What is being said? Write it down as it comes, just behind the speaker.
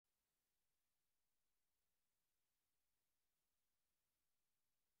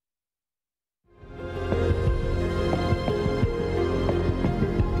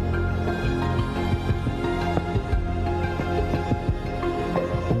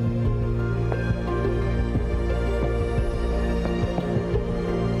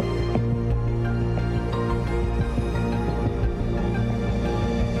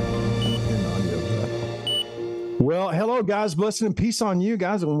Hello, guys. Blessing and peace on you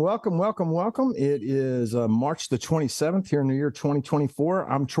guys, and welcome. It is March the 27th here in the year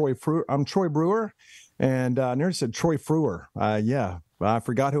 2024. I'm Troy Brewer, and I nearly said Troy Frewer. Yeah, I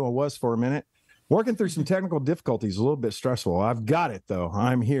forgot who I was for a minute. Working through some technical difficulties, a little bit stressful. I've got it, though.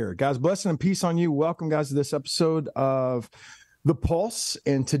 I'm here. Guys, blessing and peace on you. Welcome, guys, to this episode of The Pulse.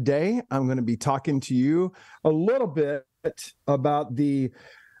 And today I'm going to be talking to you a little bit about the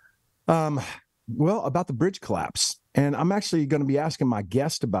bridge collapse. And I'm actually going to be asking my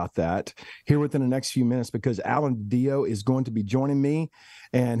guest about that here within the next few minutes, because Alan DiDio is going to be joining me.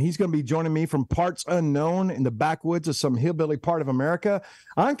 And he's going to be joining me from parts unknown in the backwoods of some hillbilly part of America.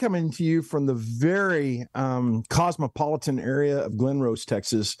 I'm coming to you from the very cosmopolitan area of Glen Rose,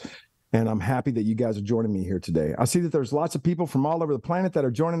 Texas. And I'm happy that you guys are joining me here today. I see that there's lots of people from all over the planet that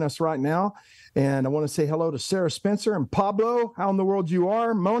are joining us right now. And I want to say hello to Sarah Spencer and Pablo. How in the world you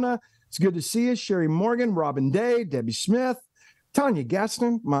are? Mona, it's good to see you. Sherry Morgan, Robin Day, Debbie Smith, Tanya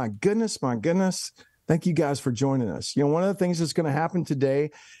Gaston. My goodness. Thank you guys for joining us. You know, one of the things that's going to happen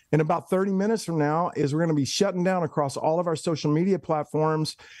today in about 30 minutes from now is we're going to be shutting down across all of our social media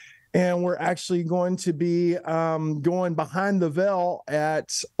platforms. And we're actually going to be going behind the veil at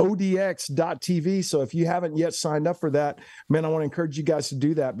odx.tv. So if you haven't yet signed up for that, man, I want to encourage you guys to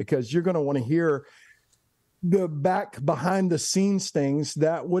do that, because you're going to want to hear the back behind the scenes things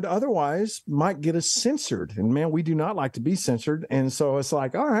that would otherwise might get us censored. And man, we do not like to be censored. And so it's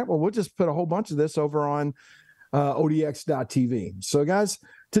like, all right, well, we'll just put a whole bunch of this over on odx.tv. So guys,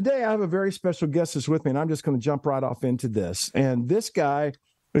 today I have a very special guest that's with me, and I'm just going to jump right off into this. And this guy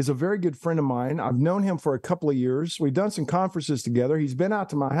is a very good friend of mine. I've known him for a couple of years. We've done some conferences together. He's been out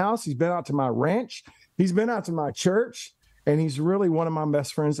to my house. He's been out to my ranch. He's been out to my church. And he's really one of my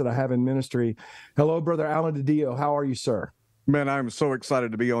best friends that I have in ministry. Hello, Brother Alan DiDio. How are you, sir? Man, I'm so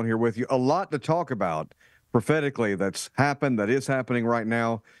excited to be on here with you. A lot to talk about prophetically that's happened, that is happening right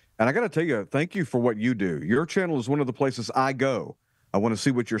now. And I got to tell you, thank you for what you do. Your channel is one of the places I go. I want to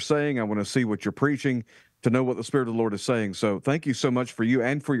see what you're saying. I want to see what you're preaching, to know what the Spirit of the Lord is saying. So thank you so much for you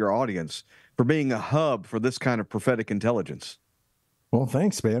and for your audience for being a hub for this kind of prophetic intelligence. Well,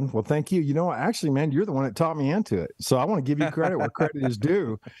 thanks, man. Well, thank you. You know, actually, man, you're the one that taught me into it. So I want to give you credit where credit is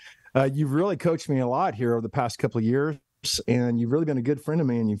due. You've really coached me a lot here over the past couple of years, and you've really been a good friend of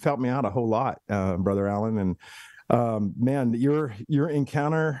me, and you've helped me out a whole lot, Brother Alan. And man, your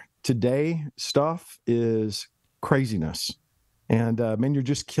encounter today stuff is craziness. And man, you're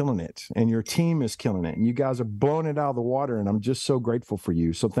just killing it, and your team is killing it, and you guys are blowing it out of the water. And I'm just so grateful for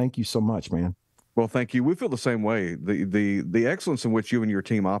you. So thank you so much, man. Well, thank you. We feel the same way. The excellence in which you and your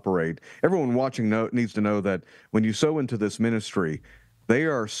team operate. Everyone watching needs to know that when you sow into this ministry, they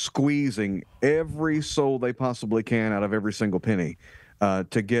are squeezing every soul they possibly can out of every single penny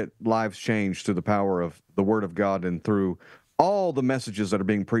to get lives changed through the power of the Word of God and through all the messages that are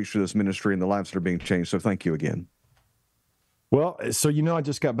being preached through this ministry and the lives that are being changed. So thank you again. Well, so you know, I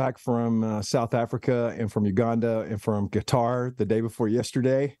just got back from South Africa and from Uganda and from Qatar the day before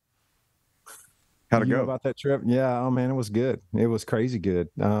yesterday. How'd it go? Know about that trip? Yeah. Oh man, it was good. It was crazy good.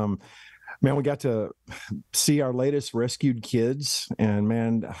 Man, we got to see our latest rescued kids, and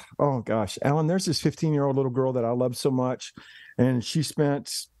man, oh gosh, Alan, there's this 15-year-old little girl that I love so much, and she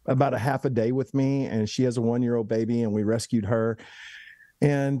spent about a half a day with me, and she has a 1-year-old baby, and we rescued her.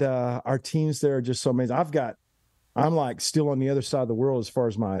 And our teams there are just so amazing. I'm like still on the other side of the world as far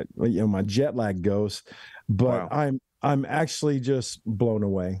as my jet lag goes, but wow. I'm actually just blown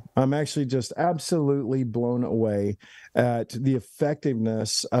away. I'm actually just absolutely blown away at the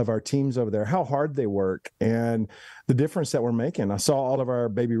effectiveness of our teams over there, how hard they work, and the difference that we're making. I saw all of our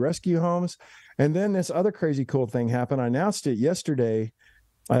baby rescue homes, and then this other crazy cool thing happened. I announced it yesterday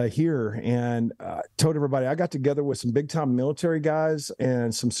here, and told everybody I got together with some big-time military guys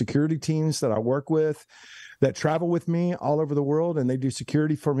and some security teams that I work with that travel with me all over the world, and they do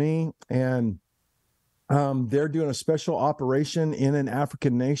security for me. And they're doing a special operation in an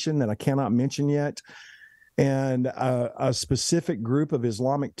African nation that I cannot mention yet. And a specific group of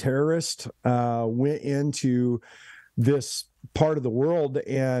Islamic terrorists went into this part of the world,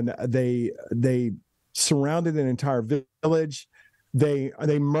 and they surrounded an entire village. They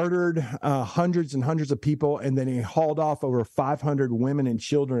murdered hundreds and hundreds of people, and then he hauled off over 500 women and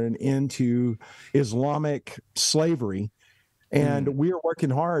children into Islamic slavery. And we are working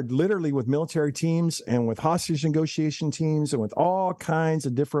hard, literally, with military teams and with hostage negotiation teams and with all kinds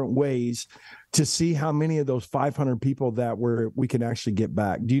of different ways to see how many of those 500 people that we can actually get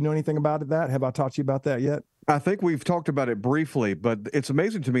back. Do you know anything about that? Have I talked to you about that yet? I think we've talked about it briefly, but it's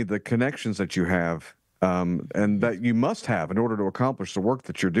amazing to me the connections that you have and that you must have in order to accomplish the work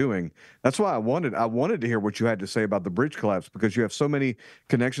that you're doing. That's why I wanted to hear what you had to say about the bridge collapse, because you have so many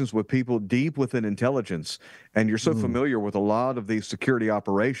connections with people deep within intelligence, and you're so familiar with a lot of these security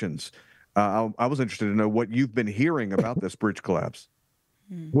operations. I was interested to know what you've been hearing about this bridge collapse.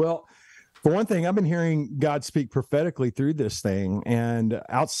 Well, for one thing, I've been hearing God speak prophetically through this thing, and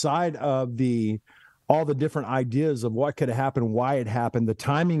outside of all the different ideas of what could have happened, why it happened, the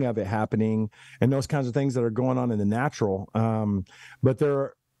timing of it happening, and those kinds of things that are going on in the natural. But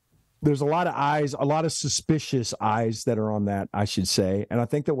there's a lot of eyes, a lot of suspicious eyes that are on that, I should say. And I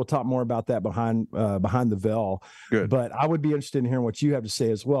think that we'll talk more about that behind the veil. Good. But I would be interested in hearing what you have to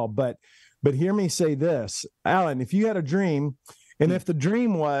say as well. But hear me say this, Alan, if you had a dream, and if the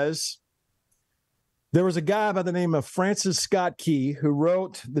dream was, there was a guy by the name of Francis Scott Key who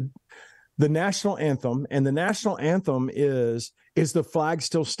wrote the national anthem, and the national anthem is the flag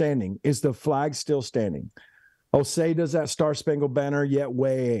still standing? Is the flag still standing? Oh, say does that star-spangled banner yet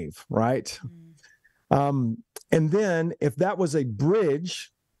wave, right? And then if that was a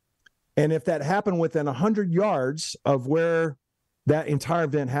bridge, and if that happened within 100 yards of where that entire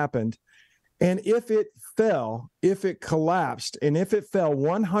event happened, and if it fell, if it collapsed, and if it fell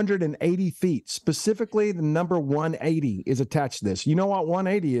 180 feet, specifically the number 180 is attached to this. You know what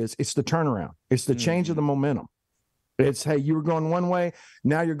 180 is? It's the turnaround. It's the change of the momentum. It's, hey, you were going one way,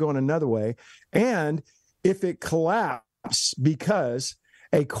 now you're going another way. And if it collapsed because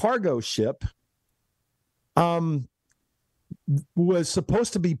a cargo ship was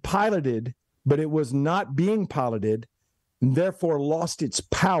supposed to be piloted, but it was not being piloted, and therefore lost its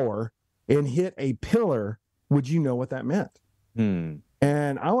power and hit a pillar, would you know what that meant?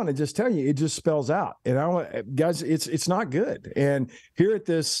 And I want to just tell you, it just spells out. And guys, it's not good. And here at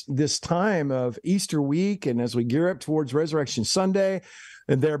this time of Easter week, and as we gear up towards Resurrection Sunday,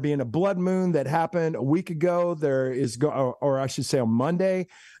 and there being a blood moon that happened a week ago, there is, or I should say on Monday,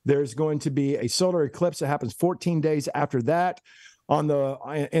 there's going to be a solar eclipse that happens 14 days after that.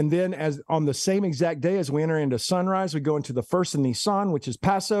 And then as on the same exact day as we enter into sunrise, we go into the first of Nisan, which is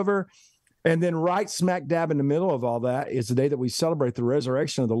Passover. And then right smack dab in the middle of all that is the day that we celebrate the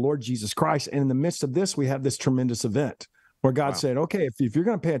resurrection of the Lord Jesus Christ. And in the midst of this, we have this tremendous event where God said, okay, if you're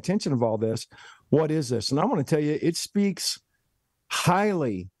going to pay attention to all this, what is this? And I want to tell you, it speaks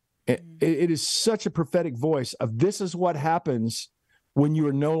highly. It is such a prophetic voice of this is what happens when you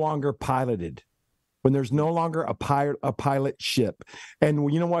are no longer piloted, when there's no longer a pilot ship.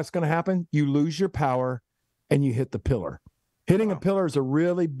 And you know what's going to happen? You lose your power and you hit the pillar. Hitting a pillar is a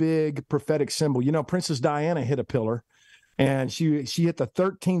really big prophetic symbol. You know, Princess Diana hit a pillar, and she hit the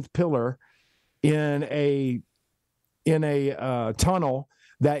 13th pillar in a tunnel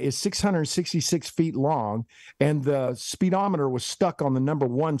that is 666 feet long, and the speedometer was stuck on the number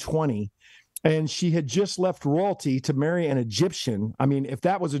 120. And she had just left royalty to marry an Egyptian. I mean, if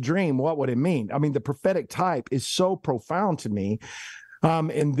that was a dream, what would it mean? I mean, the prophetic type is so profound to me.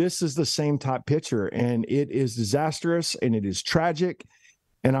 And this is the same type picture, and it is disastrous and it is tragic.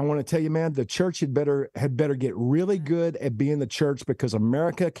 And I want to tell you, man, the church had better get really good at being the church, because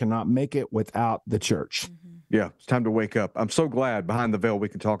America cannot make it without the church. Yeah, it's time to wake up. I'm so glad behind the veil we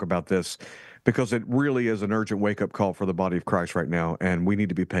can talk about this, because it really is an urgent wake-up call for the body of Christ right now, and we need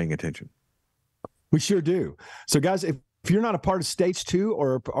to be paying attention. We sure do. So, guys, if you're not a part of Stage 2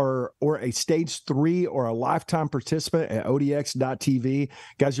 or a Stage 3 or a lifetime participant at odx.tv,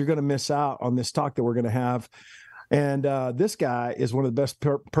 guys, you're going to miss out on this talk that we're going to have. And this guy is one of the best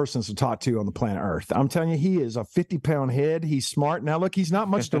persons to talk to on the planet Earth. I'm telling you, he is a 50-pound head. He's smart. Now, look, he's not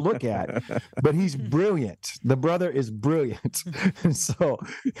much to look at, but he's brilliant. The brother is brilliant. And so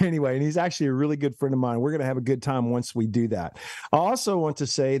anyway, and he's actually a really good friend of mine. We're going to have a good time once we do that. I also want to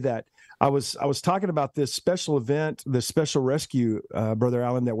say that I was talking about this special event, the special rescue, Brother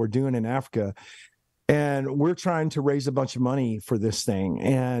Alan, that we're doing in Africa. And we're trying to raise a bunch of money for this thing.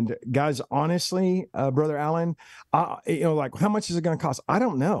 And guys, honestly, Brother Alan, like, how much is it going to cost? I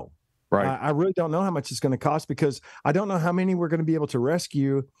don't know. Right. I really don't know how much it's going to cost, because I don't know how many we're going to be able to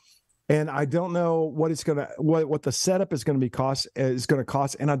rescue. And I don't know what the setup is going to cost.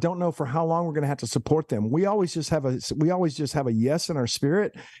 And I don't know for how long we're going to have to support them. We always just have a yes in our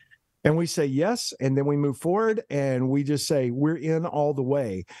spirit. And we say yes, and then we move forward, and we just say we're in all the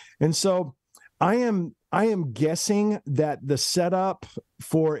way. And so I am guessing that the setup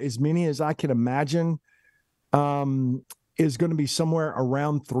for as many as I can imagine is going to be somewhere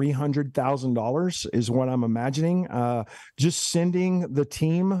around $300,000 is what I'm imagining. Just sending the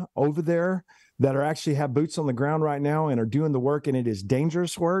team over there that are actually have boots on the ground right now and are doing the work, and it is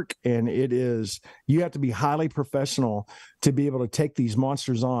dangerous work, and you have to be highly professional to be able to take these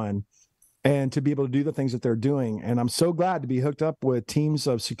monsters on. and to be able to do the things that they're doing. And I'm so glad to be hooked up with teams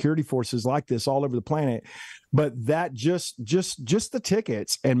of security forces like this all over the planet. But that just the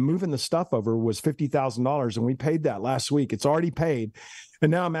tickets and moving the stuff over was $50,000, and we paid that last week. It's already paid. And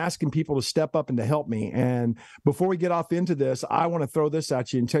now I'm asking people to step up and to help me. And before we get off into this, I want to throw this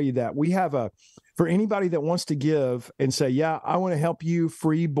at you and tell you that we have for anybody that wants to give and say, yeah, I want to help you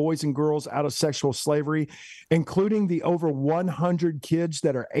free boys and girls out of sexual slavery, including the over 100 kids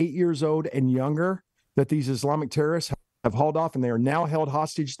that are 8 years old and younger that these Islamic terrorists have hauled off, and they are now held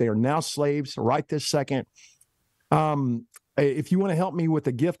hostage. They are now slaves right this second. If you want to help me with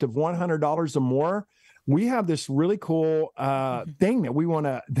a gift of $100 or more, we have this really cool thing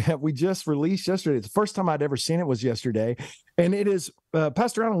that we just released yesterday. It's the first time I'd ever seen it was yesterday. And it is,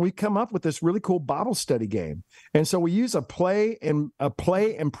 Pastor Allen, we come up with this really cool Bible study game. And so we use a play and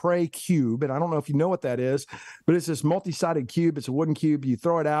pray cube. And I don't know if you know what that is, but it's this multi-sided cube. It's a wooden cube. You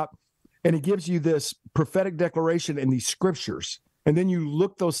throw it out and it gives you this prophetic declaration and these scriptures. And then you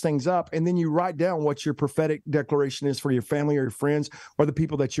look those things up, and then you write down what your prophetic declaration is for your family or your friends or the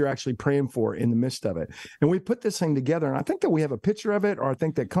people that you're actually praying for in the midst of it. And we put this thing together, and I think that we have a picture of it, or I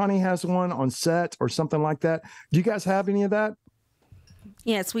think that Connie has one on set or something like that. Do you guys have any of that?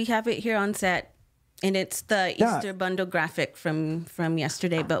 Yes, we have it here on set. And it's the Easter bundle graphic from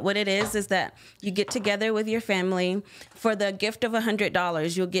yesterday. But what it is that you get together with your family for the gift of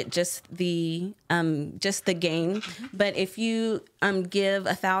 $100. You'll get just the game. But if you give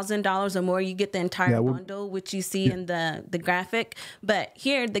 $1,000 or more, you get the entire bundle, which you see in the graphic. But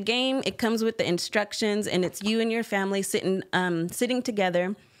here, the game, it comes with the instructions, and it's you and your family sitting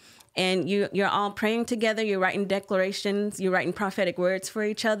together. And you're all praying together. You're writing declarations. You're writing prophetic words for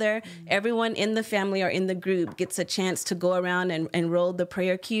each other. Mm-hmm. Everyone in the family or in the group gets a chance to go around and roll the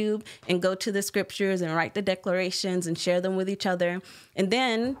prayer cube and go to the scriptures and write the declarations and share them with each other. And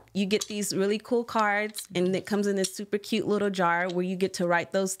then you get these really cool cards, and it comes in this super cute little jar where you get to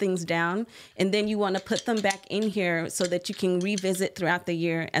write those things down. And then you want to put them back in here so that you can revisit throughout the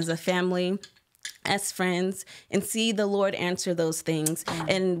year as a family, as friends, and see the Lord answer those things. Mm-hmm.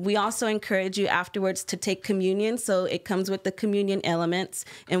 And we also encourage you afterwards to take communion. So it comes with the communion elements.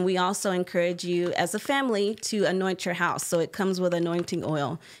 And we also encourage you as a family to anoint your house. So it comes with anointing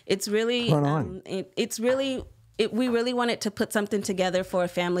oil. It's really, we really wanted to put something together for a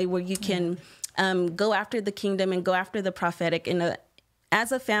family where you can go after the kingdom and go after the prophetic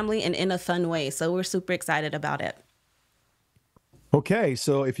as a family and in a fun way. So we're super excited about it. Okay,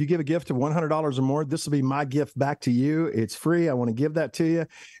 so if you give a gift of $100 or more, this will be my gift back to you. It's free. I want to give that to you.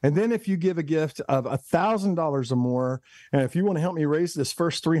 And then if you give a gift of $1,000 or more, and if you want to help me raise this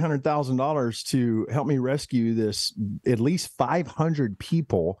first $300,000 to help me rescue this at least 500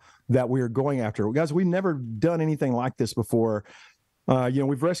 people that we are going after. Guys, we've never done anything like this before.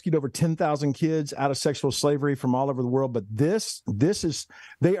 We've rescued over 10,000 kids out of sexual slavery from all over the world. But this is,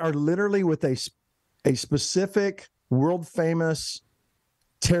 they are literally with a specific world famous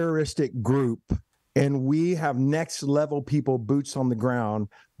terroristic group, and we have next level people, boots on the ground,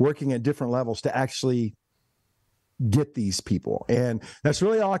 working at different levels to actually get these people. And that's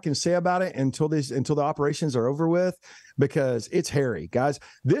really all I can say about it until the operations are over with, because it's hairy, guys.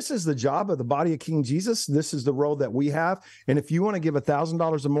 This is the job of the body of King Jesus. This is the role that we have. And if you want to give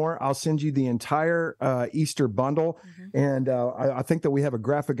 $1,000 or more, I'll send you the entire Easter bundle. Mm-hmm. And I think that we have a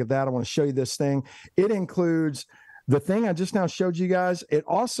graphic of that. I want to show you this thing. It includes the thing I just now showed you guys. It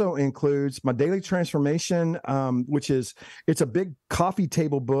also includes my daily transformation, it's a big coffee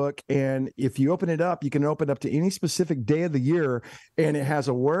table book. And if you open it up, you can open it up to any specific day of the year. And it has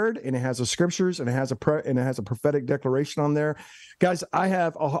a word, and it has a scriptures, and it has a prophetic declaration on there. Guys, I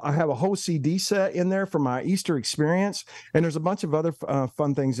have a whole CD set in there for my Easter experience. And there's a bunch of other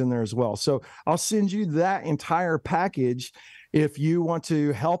fun things in there as well. So I'll send you that entire package if you want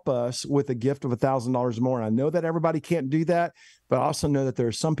to help us with a gift of $1,000 more. And I know that everybody can't do that, but I also know that there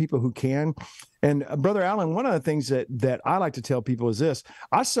are some people who can. And Brother Alan, one of the things that I like to tell people is this: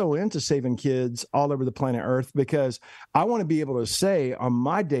 I sow into saving kids all over the planet Earth, because I want to be able to say on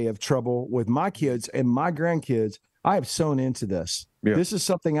my day of trouble with my kids and my grandkids, I have sown into this. Yeah. This is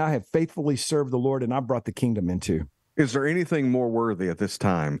something I have faithfully served the Lord, and I brought the kingdom into. Is there anything more worthy at this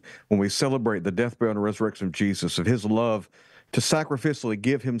time, when we celebrate the death, burial, and resurrection of Jesus, of his love to sacrificially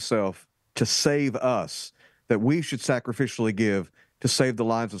give himself to save us, that we should sacrificially give to save the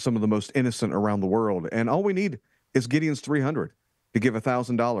lives of some of the most innocent around the world? And all we need is Gideon's 300 to give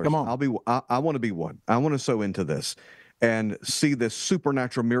 $1,000. Come on. I want to be one. I want to sow into this and see this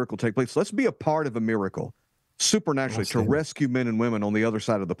supernatural miracle take place. Let's be a part of a miracle supernaturally to rescue men and women on the other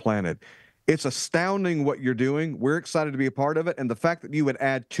side of the planet. It's astounding what you're doing. We're excited to be a part of it. And the fact that you would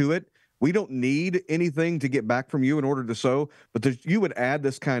add to it We don't need anything to get back from you in order to sow, but you would add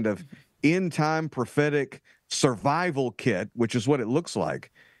this kind of end-time prophetic survival kit, which is what it looks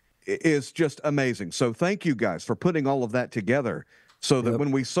like, is just amazing. So thank you guys for putting all of that together so that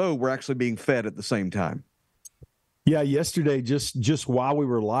when we sow, we're actually being fed at the same time. Yeah, yesterday, just while we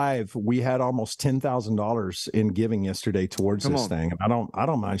were live, we had almost $10,000 in giving yesterday towards this thing. And I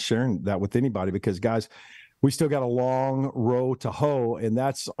don't mind sharing that with anybody because, guys, we still got a long row to hoe, and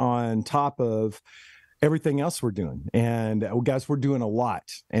that's on top of everything else we're doing. And guys, we're doing a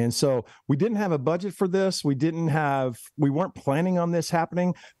lot. And so we didn't have a budget for this. We weren't planning on this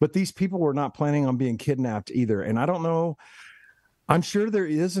happening, but these people were not planning on being kidnapped either. And I don't know. I'm sure there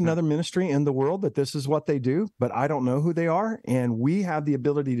is another ministry in the world that this is what they do, but I don't know who they are. And we have the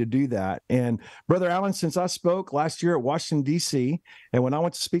ability to do that. And Brother Alan, since I spoke last year at Washington, D.C., and when I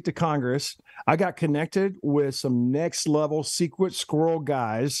went to speak to Congress, I got connected with some next level secret squirrel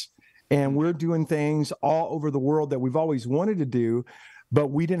guys. And we're doing things all over the world that we've always wanted to do, but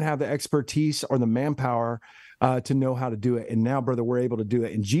we didn't have the expertise or the manpower to know how to do it. And now, brother, we're able to do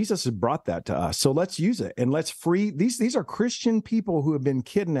it. And Jesus has brought that to us. So let's use it and let's free these are Christian people who have been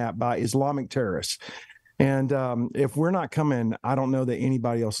kidnapped by Islamic terrorists. And if we're not coming, I don't know that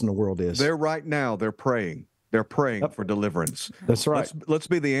anybody else in the world is. They're right now. They're praying. They're praying for deliverance. That's right. Let's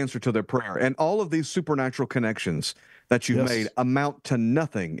be the answer to their prayer. And all of these supernatural connections that you've made amount to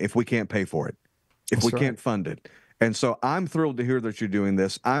nothing if we can't pay for it, if we can't fund it. And so I'm thrilled to hear that you're doing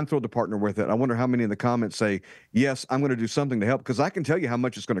this. I'm thrilled to partner with it. I wonder how many in the comments say, yes, I'm going to do something to help, because I can tell you how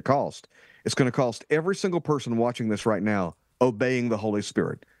much it's going to cost. It's going to cost every single person watching this right now obeying the Holy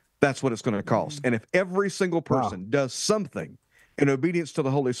Spirit. That's what it's going to cost. And if every single person does something in obedience to the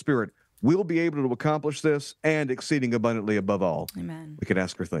Holy Spirit, we'll be able to accomplish this and exceeding abundantly above all. Amen. We could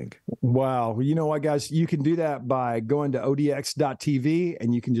ask or think. Wow. Well, you know what, guys? You can do that by going to odx.tv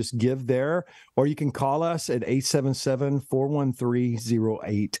and you can just give there, or you can call us at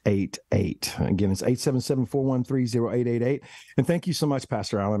 877-413-0888. Again, it's 877-413-0888. And thank you so much,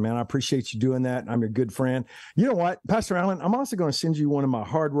 Pastor Alan, man. I appreciate you doing that. I'm your good friend. You know what, Pastor Alan, I'm also going to send you one of my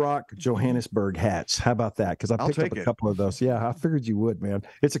Hard Rock Johannesburg hats. How about that? Because I picked up a couple of those. Yeah, I figured you would, man.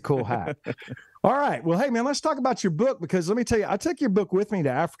 It's a cool hat. All right. Well, hey, man, let's talk about your book, because let me tell you, I took your book with me to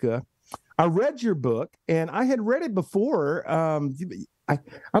Africa. I read your book, and I had read it before. I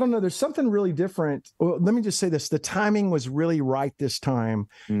don't know. There's something really different. Well, let me just say this. The timing was really right this time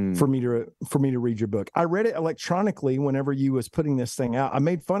for me to read your book. I read it electronically whenever you was putting this thing out. I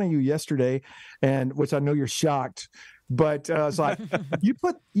made fun of you yesterday, and which I know you're shocked. But it's like you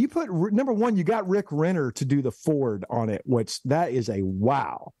put number one, you got Rick Renner to do the forward on it, which that is a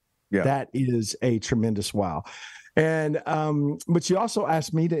wow. Yeah. That is a tremendous wow. And but you also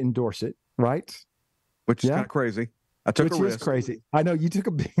asked me to endorse it, right? Which is kind of crazy. I took a risk. Which is crazy. I know you took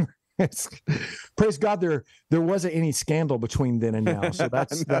a big risk. Praise God, there wasn't any scandal between then and now. So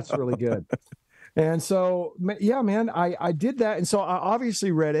that's really good. And so, yeah, man, I did that. And so I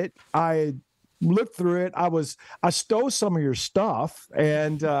obviously read it. I looked through it. I stole some of your stuff,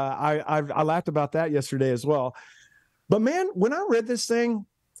 and I laughed about that yesterday as well. But man, when I read this thing,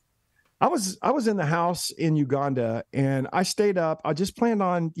 I was in the house in Uganda, and I stayed up. I just planned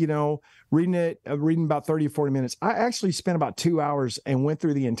on, reading about 30 or 40 minutes. I actually spent about 2 hours and went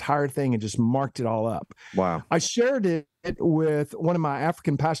through the entire thing and just marked it all up. Wow. I shared it with one of my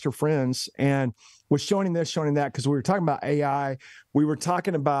African pastor friends and was showing this, showing that, because we were talking about AI. We were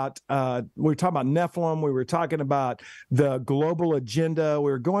talking about Nephilim. We were talking about the global agenda.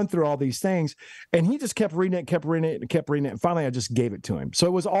 We were going through all these things, and he just kept reading it. And finally, I just gave it to him. So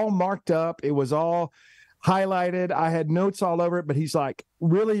it was all marked up. It was all highlighted. I had notes all over it, but he's like,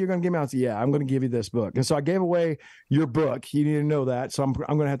 really, you're going to give me? I said, yeah, I'm going to give you this book. And so I gave away your book. You need to know that. So I'm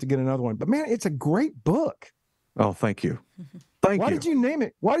going to have to get another one. But man, it's a great book. Oh, thank you. Thank you. Why did you name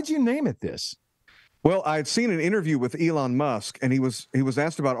it? Why did you name it this? Well, I had seen an interview with Elon Musk, and he was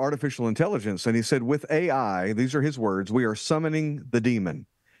asked about artificial intelligence, and he said, with AI, these are his words, we are summoning the demon.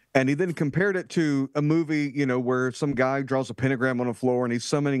 And he then compared it to a movie, where some guy draws a pentagram on the floor and he's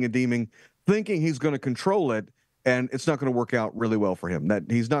summoning a demon, thinking he's going to control it, and it's not going to work out really well for him. That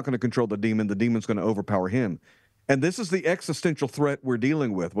he's not going to control the demon's going to overpower him. And this is the existential threat we're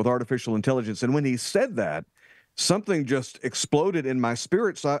dealing with artificial intelligence. And when he said that, something just exploded in my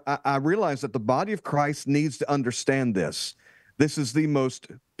spirit. So I realized that the body of Christ needs to understand this. This is the most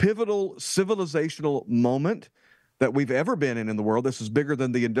pivotal civilizational moment that we've ever been in the world. This is bigger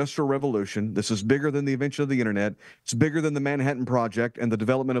than the Industrial Revolution. This is bigger than the invention of the internet. It's bigger than the Manhattan Project and the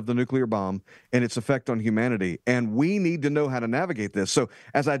development of the nuclear bomb and its effect on humanity. And we need to know how to navigate this. So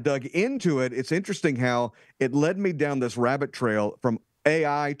as I dug into it, it's interesting how it led me down this rabbit trail from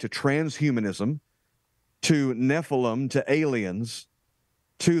AI to transhumanism, to Nephilim, to aliens,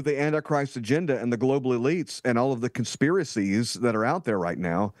 to the Antichrist agenda and the global elites and all of the conspiracies that are out there right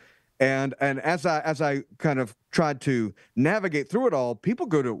now. And as I kind of tried to navigate through it all, people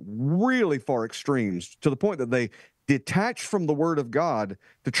go to really far extremes to the point that they detach from the Word of God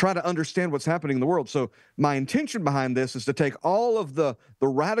to try to understand what's happening in the world. So my intention behind this is to take all of the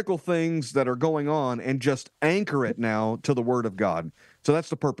radical things that are going on and just anchor it now to the Word of God. So that's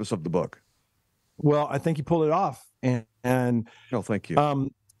the purpose of the book. Well, I think you pulled it off. And no, thank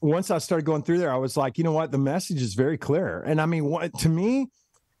you. Once I started going through there, I was like, you know what? The message is very clear. And I mean, to me,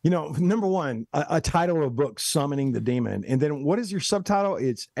 you know, number one, a title of a book, Summoning the Demon. And then what is your subtitle?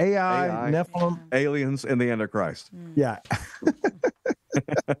 It's AI, Nephilim, aliens, and the Antichrist. Yeah.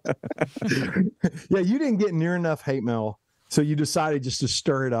 Yeah, you didn't get near enough hate mail, so you decided just to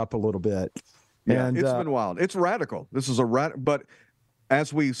stir it up a little bit. Yeah, and it's been wild. It's radical. This is but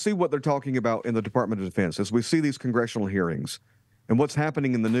as we see what they're talking about in the Department of Defense, as we see these congressional hearings and what's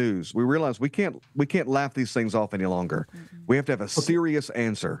happening in the news, we realize we can't laugh these things off any longer. We have to have a serious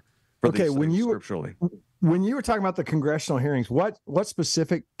answer for these things scripturally. When you were talking about the congressional hearings, what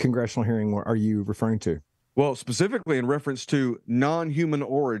specific congressional hearing are you referring to? Well, specifically in reference to non-human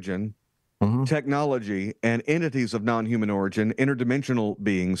origin, technology, and entities of non-human origin, interdimensional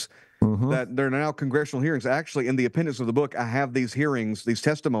beings, that there are now congressional hearings. Actually, in the appendix of the book, I have these hearings, these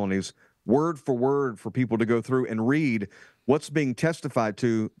testimonies, word for word for people to go through and read what's being testified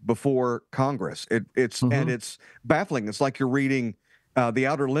to before Congress. It's baffling. It's like you're reading The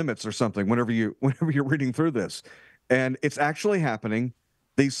Outer Limits or something whenever you're reading through this. And it's actually happening.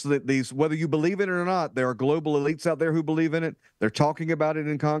 These, whether you believe in it or not, there are global elites out there who believe in it. They're talking about it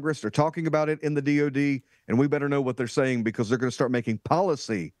in Congress. They're talking about it in the DOD, and we better know what they're saying because they're going to start making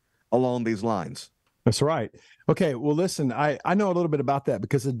policy along these lines. That's right. Okay, well, listen, I know a little bit about that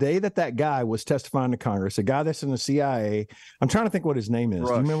because the day that guy was testifying to Congress, a guy that's in the CIA, I'm trying to think what his name is. Rush.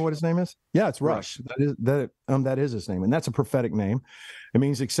 Do you remember what his name is? Yeah, it's Rush. That is his name, and that's a prophetic name. It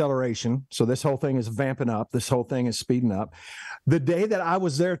means acceleration. So this whole thing is vamping up. This whole thing is speeding up. The day that I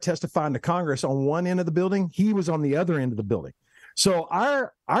was there testifying to Congress on one end of the building, he was on the other end of the building. So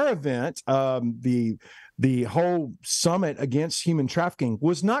our event, the whole summit against human trafficking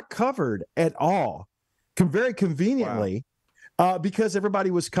was not covered at all. Very conveniently, because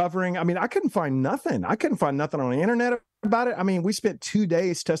everybody was covering. I mean, I couldn't find nothing. I couldn't find nothing on the internet about it. I mean, we spent 2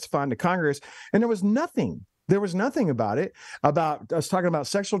 days testifying to Congress, and there was nothing. There was nothing about it, about us talking about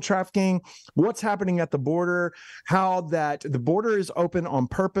sexual trafficking, what's happening at the border, how that the border is open on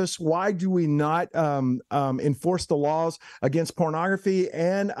purpose. Why do we not enforce the laws against pornography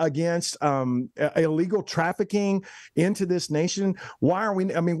and against illegal trafficking into this nation? Why are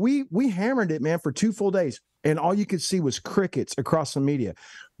we? I mean, we hammered it, man, for 2 full days, and all you could see was crickets across the media.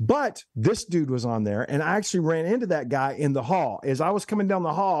 But this dude was on there, and I actually ran into that guy in the hall. As I was coming down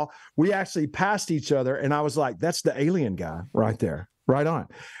the hall, we actually passed each other, and I was like, that's the alien guy right there, right on.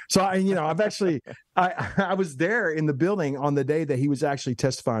 So, I've actually, I was there in the building on the day that he was actually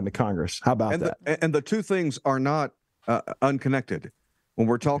testifying to Congress. How about that? And the two things are not unconnected. When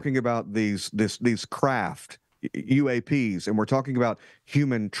we're talking about these craft, UAPs, and we're talking about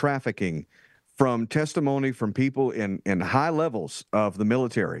human trafficking, from testimony from people in high levels of the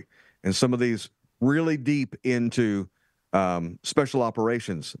military and some of these really deep into special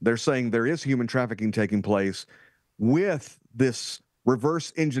operations, they're saying there is human trafficking taking place with this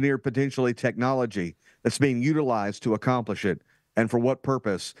reverse engineered potentially technology that's being utilized to accomplish it. And for what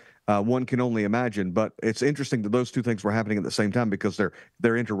purpose, one can only imagine. But it's interesting that those two things were happening at the same time because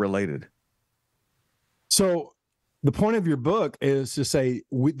they're interrelated. So the point of your book is to say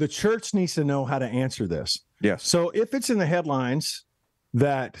the church needs to know how to answer this. Yes. So if it's in the headlines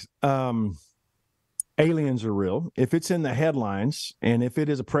that aliens are real, if it's in the headlines, and if it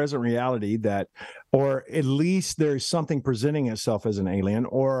is a present reality that, or at least there's something presenting itself as an alien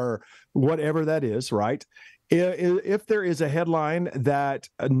or whatever that is, right? If there is a headline that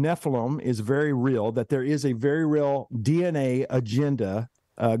Nephilim is very real, that there is a very real DNA agenda,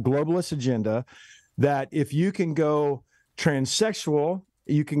 globalist agenda, that if you can go transsexual,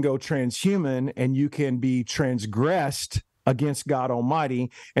 you can go transhuman, and you can be transgressed against God Almighty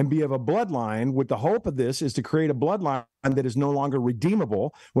and be of a bloodline, with the hope of this is to create a bloodline that is no longer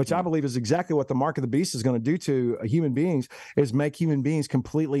redeemable, which I believe is exactly what the mark of the beast is going to do to human beings, is make human beings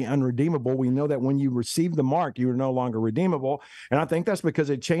completely unredeemable. We know that when you receive the mark, you are no longer redeemable. And I think that's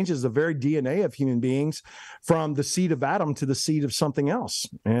because it changes the very DNA of human beings from the seed of Adam to the seed of something else.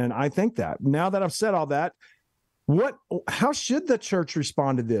 And I think that now that I've said all that, how should the church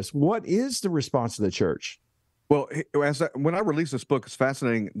respond to this? What is the response of the church? Well, when I release this book, it's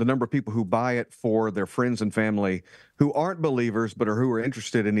fascinating the number of people who buy it for their friends and family who aren't believers, but who are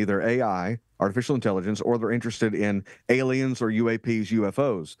interested in either AI, artificial intelligence, or they're interested in aliens or UAPs,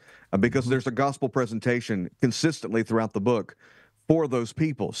 UFOs, because there's a gospel presentation consistently throughout the book for those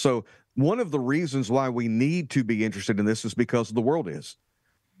people. So one of the reasons why we need to be interested in this is because the world is.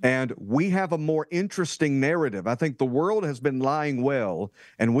 And we have a more interesting narrative. I think the world has been lying well,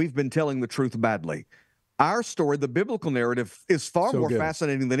 and we've been telling the truth badly. Our story, the biblical narrative, is far more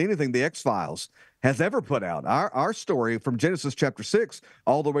fascinating than anything the X-Files has ever put out. Our story from Genesis chapter 6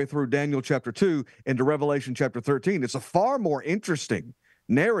 all the way through Daniel chapter 2 into Revelation chapter 13, it's a far more interesting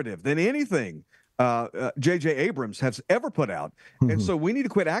narrative than anything J.J. Abrams has ever put out. And so we need to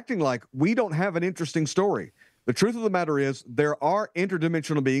quit acting like we don't have an interesting story. The truth of the matter is there are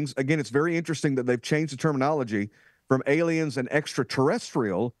interdimensional beings. Again, it's very interesting that they've changed the terminology from aliens and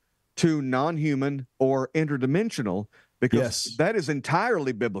extraterrestrial to non-human or interdimensional, because that is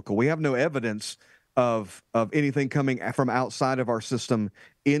entirely biblical. We have no evidence of anything coming from outside of our system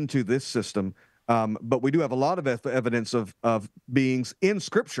into this system, but we do have a lot of evidence of beings in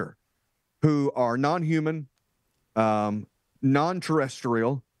Scripture who are non-human,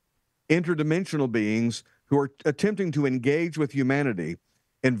 non-terrestrial, interdimensional beings who are attempting to engage with humanity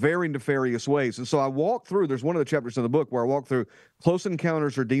in very nefarious ways. And so I walk through, there's one of the chapters in the book where I walk through close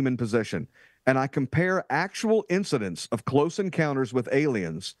encounters or demon possession, and I compare actual incidents of close encounters with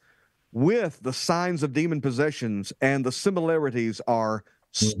aliens with the signs of demon possessions, and the similarities are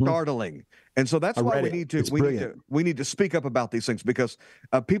startling. And so that's why we need to speak up about these things, because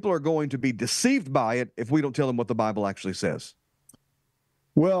people are going to be deceived by it if we don't tell them what the Bible actually says.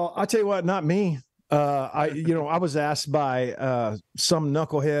 Well, I'll tell you what, not me. I was asked by some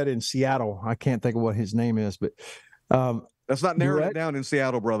knucklehead in Seattle. I can't think of what his name is, but that's not narrowed it down in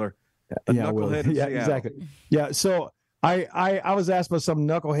Seattle, brother. Knucklehead in Seattle. Exactly. Yeah. So I was asked by some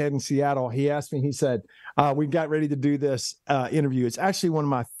knucklehead in Seattle. He asked me, he said, we got ready to do this interview. It's actually one of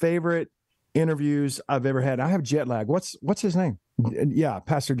my favorite interviews I've ever had. I have jet lag. What's his name? Yeah,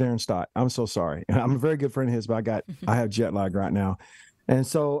 Pastor Darren Stott. I'm so sorry. I'm a very good friend of his, but I have jet lag right now. And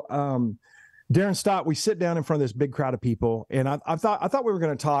so Darren Stott, we sit down in front of this big crowd of people, and I thought we were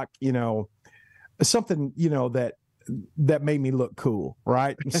going to talk, something, that made me look cool,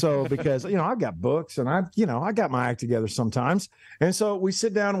 right? So because I've got books, and I got my act together sometimes, and so we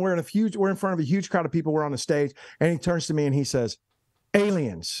sit down, and we're in front of a huge crowd of people. We're on the stage, and he turns to me and he says,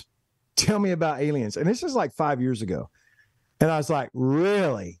 "Aliens, tell me about aliens." And this is like 5 years ago, and I was like,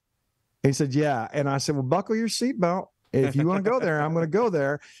 "Really?" He said, "Yeah," and I said, "Well, buckle your seatbelt. If you want to go there, I'm going to go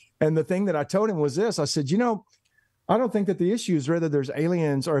there." And the thing that I told him was this. I said, I don't think that the issue is whether there's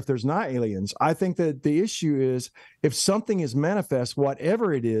aliens or if there's not aliens. I think that the issue is if something is manifest,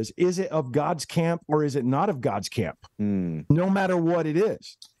 whatever it is it of God's camp or is it not of God's camp? No matter what it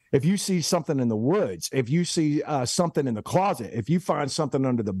is. If you see something in the woods, if you see something in the closet, if you find something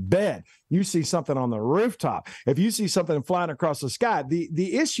under the bed, you see something on the rooftop, if you see something flying across the sky,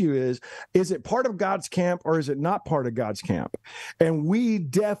 the issue is it part of God's camp or is it not part of God's camp? And we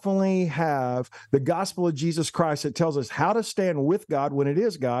definitely have the gospel of Jesus Christ that tells us how to stand with God when it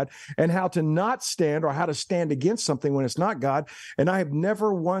is God, and how to not stand or how to stand against something when it's not God. And I have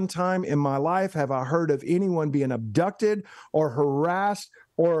never one time in my life have I heard of anyone being abducted or harassed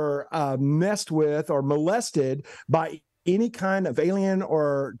or messed with or molested by any kind of alien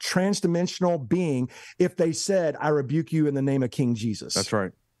or transdimensional being if they said, "I rebuke you in the name of King Jesus." That's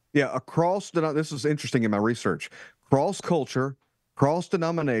right. Yeah, this is interesting in my research. Cross culture, cross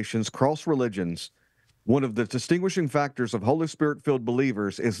denominations, cross religions, one of the distinguishing factors of Holy Spirit-filled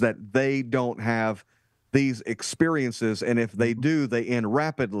believers is that they don't have these experiences, and if they do, they end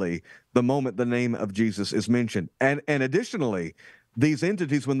rapidly the moment the name of Jesus is mentioned. And additionally, these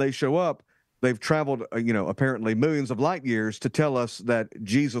entities, when they show up, they've traveled, apparently millions of light years to tell us that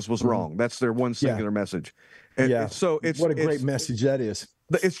Jesus was wrong. That's their one singular message. And so what a great message that is.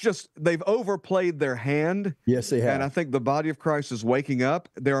 It's just they've overplayed their hand. Yes, they have. And I think the body of Christ is waking up.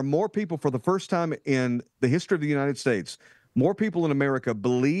 There are more people, for the first time in the history of the United States, more people in America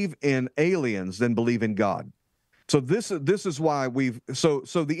believe in aliens than believe in God. So this is why so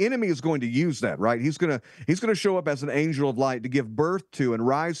the enemy is going to use that, right? He's going to show up as an angel of light to give birth to and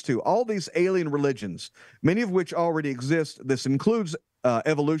rise to all these alien religions, many of which already exist. This includes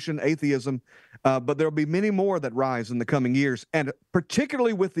evolution, atheism, but there'll be many more that rise in the coming years, and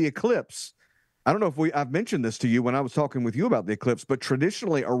particularly with the eclipse. I don't know if I've mentioned this to you when I was talking with you about the eclipse, but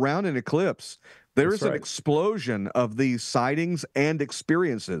traditionally around an eclipse, there is an explosion of these sightings and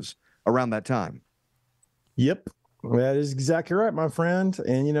experiences around that time. Yep. That is exactly right, my friend.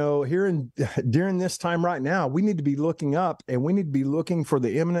 And, during this time right now, we need to be looking up, and we need to be looking for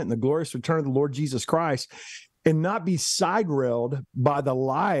the imminent and the glorious return of the Lord Jesus Christ, and not be side-railed by the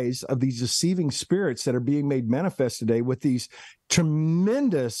lies of these deceiving spirits that are being made manifest today with these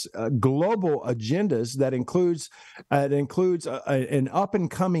tremendous global agendas that includes an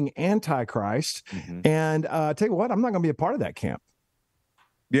up-and-coming Antichrist. Mm-hmm. And tell you what, I'm not going to be a part of that camp.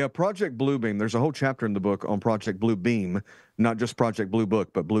 Yeah, Project Bluebeam. There's a whole chapter in the book on Project Bluebeam, not just Project Blue Book,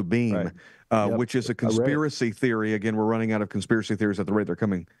 but Bluebeam, right. Which is a conspiracy theory. Again, we're running out of conspiracy theories at the rate they're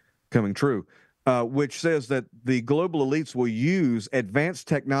coming true, which says that the global elites will use advanced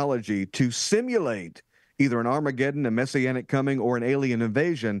technology to simulate either an Armageddon, a messianic coming, or an alien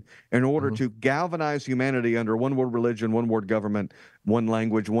invasion in order mm-hmm. to galvanize humanity under one world religion, one world government, one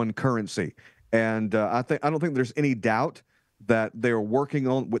language, one currency. And I don't think there's any doubt that they're working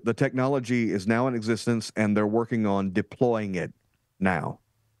on, the technology is now in existence, and they're working on deploying it now.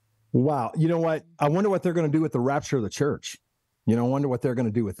 Wow. You know what? I wonder what they're going to do with the rapture of the church. I wonder what they're going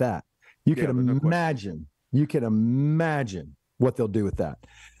to do with that. You can imagine what they'll do with that.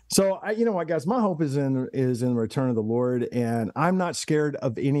 So, you know what, guys, my hope is in the return of the Lord, and I'm not scared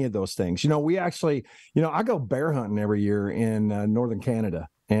of any of those things. We actually, I go bear hunting every year in northern Canada.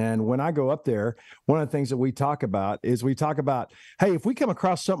 And when I go up there, one of the things that we talk about, hey, if we come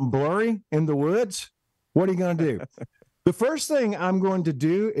across something blurry in the woods, what are you going to do? The first thing I'm going to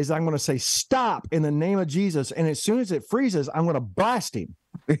do is I'm going to say, stop in the name of Jesus. And as soon as it freezes, I'm going to blast him.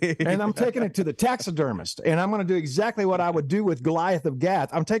 And I'm taking it to the taxidermist, and I'm going to do exactly what I would do with Goliath of Gath.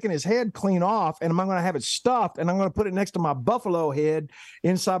 I'm taking his head clean off, and I'm going to have it stuffed, and I'm going to put it next to my buffalo head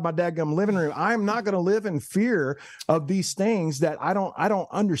inside my dadgum living room. I'm not going to live in fear of these things that I don't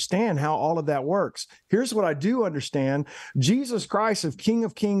understand how all of that works. Here's what I do understand. Jesus Christ is King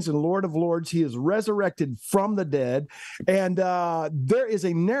of Kings and Lord of Lords. He is resurrected from the dead. And there is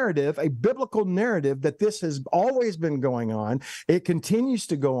a narrative, a biblical narrative, that this has always been going on. It continues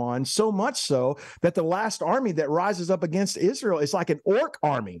to go on, so much so that the last army that rises up against Israel is like an orc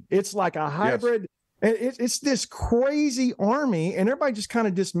army. It's like a hybrid. Yes. It's this crazy army, and everybody just kind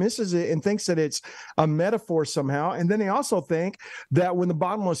of dismisses it and thinks that it's a metaphor somehow. And then they also think that when the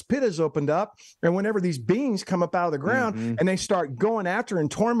bottomless pit is opened up, and whenever these beings come up out of the ground mm-hmm. and they start going after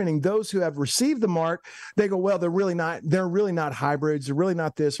and tormenting those who have received the mark, they go, well, they're really not hybrids. They're really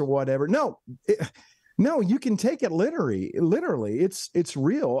not this or whatever. No, you can take it literally. It's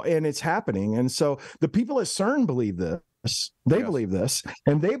real, and it's happening. And so the people at CERN believe this. They believe this,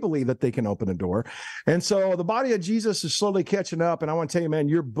 and they believe that they can open a door. And so the body of Jesus is slowly catching up. And I want to tell you, man,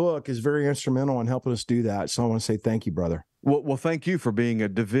 your book is very instrumental in helping us do that. So I want to say thank you, brother. Well, thank you for being a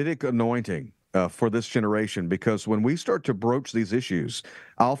Davidic anointing for this generation, because when we start to broach these issues,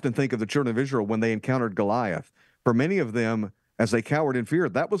 I often think of the children of Israel when they encountered Goliath. For many of them, as they cowered in fear,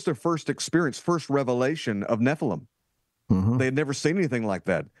 that was their first experience, first revelation of Nephilim. Mm-hmm. They had never seen anything like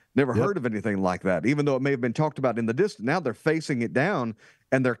that, never heard of anything like that, even though it may have been talked about in the distance. Now they're facing it down,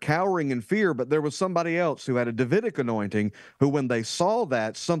 and they're cowering in fear. But there was somebody else who had a Davidic anointing who, when they saw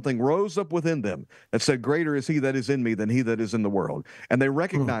that, something rose up within them that said, greater is he that is in me than he that is in the world. And they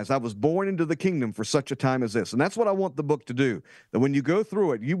recognized I was born into the kingdom for such a time as this. And that's what I want the book to do, that when you go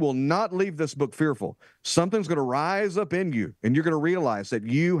through it, you will not leave this book fearful. Something's going to rise up in you, and you're going to realize that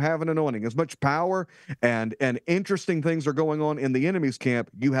you have an anointing. As much power and interesting things are going on in the enemy's camp,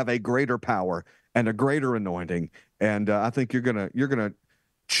 you have a greater power and a greater anointing. And I think you're gonna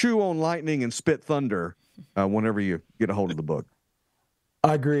chew on lightning and spit thunder whenever you get a hold of the book.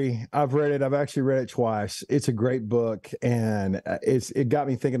 I agree. I've read it. I've actually read it twice. It's a great book, and it got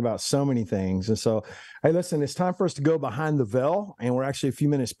me thinking about so many things. And so, hey, listen, it's time for us to go behind the veil, and we're actually a few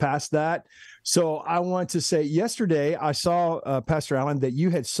minutes past that. So I want to say, yesterday I saw, Pastor Alan, that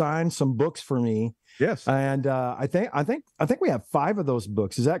you had signed some books for me. Yes. And I think we have 5 of those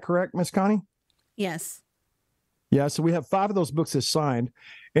books. Is that correct, Miss Connie? Yes. Yeah, so we have 5 of those books that's signed.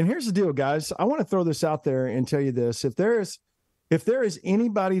 And here's the deal, guys. I want to throw this out there and tell you this. If there is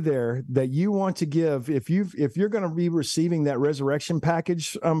anybody there that you want to give, if you're going to be receiving that resurrection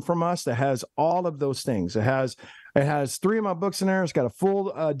package from us that has all of those things, it has 3 of my books in there. It's got a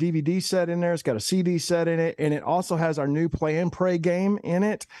full DVD set in there. It's got a CD set in it, and it also has our new Play and Pray game in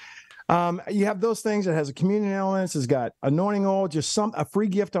it. You have those things. It has a communion elements. It's got anointing oil, just a free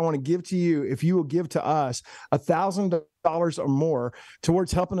gift I want to give to you. If you will give to us $1,000 or more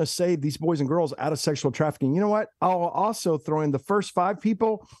towards helping us save these boys and girls out of sexual trafficking. You know what? I'll also throw in the first 5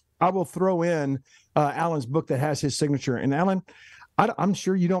 people. I will throw in Alan's book that has his signature. And Alan, I'm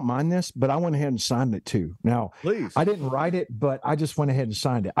sure you don't mind this, but I went ahead and signed it too. Now, please. I didn't write it, but I just went ahead and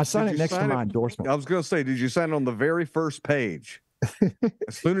signed it. I signed it next to my endorsement. I was going to say, did you sign it on the very first page?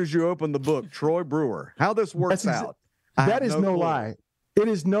 As soon as you open the book, Troy Brewer, how this works out. That is no lie. It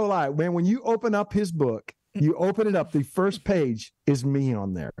is no lie. Man, when you open up his book, you open it up, the first page is me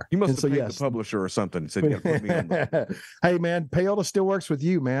on there. You must have paid the publisher or something. Said, yeah, put me on there. Hey, man, payola still works with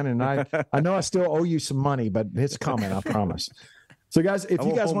you, man. And I know I still owe you some money, but it's coming, I promise. So, guys, if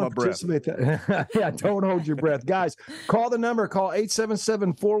you guys want to participate, yeah, don't hold your breath. Guys, call the number. Call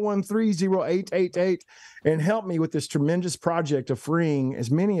 877-413-0888 and help me with this tremendous project of freeing as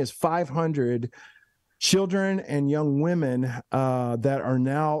many as 500 children and young women that are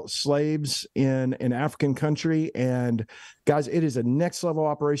now slaves in an African country. And guys, it is a next level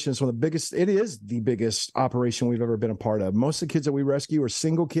operation. It's it is the biggest operation we've ever been a part of. Most of the kids that we rescue are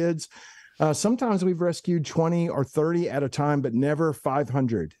single kids. Sometimes we've rescued 20 or 30 at a time, but never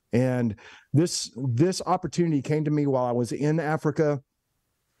 500. And this opportunity came to me while I was in Africa.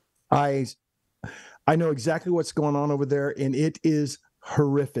 I know exactly what's going on over there, and it is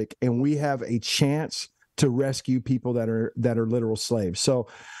horrific. And we have a chance to rescue people that are literal slaves. So,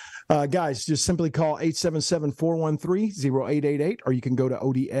 guys, just simply call 877-413-0888, or you can go to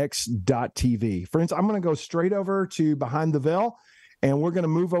odx.tv. Friends, I'm going to go straight over to Behind the Veil, and we're going to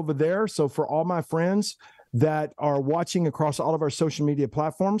move over there. So for all my friends that are watching across all of our social media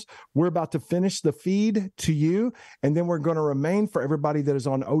platforms, we're about to finish the feed to you, and then we're going to remain for everybody that is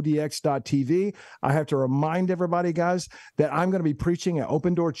on odx.tv. I have to remind everybody, guys, that I'm going to be preaching at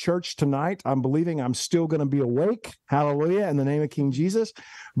Open Door Church tonight. I'm believing I'm still going to be awake. Hallelujah, in the name of King Jesus.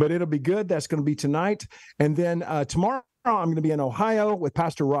 But it'll be good. That's going to be tonight. And then tomorrow, I'm going to be in Ohio with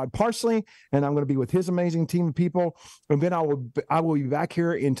Pastor Rod Parsley, and I'm going to be with his amazing team of people. And then I will be back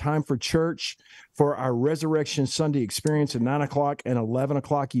here in time for church for our Resurrection Sunday experience at 9 o'clock and 11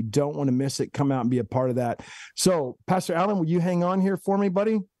 o'clock. You don't want to miss it. Come out and be a part of that. So, Pastor Alan, will you hang on here for me,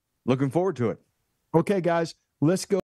 buddy? Looking forward to it. Okay, guys, let's go.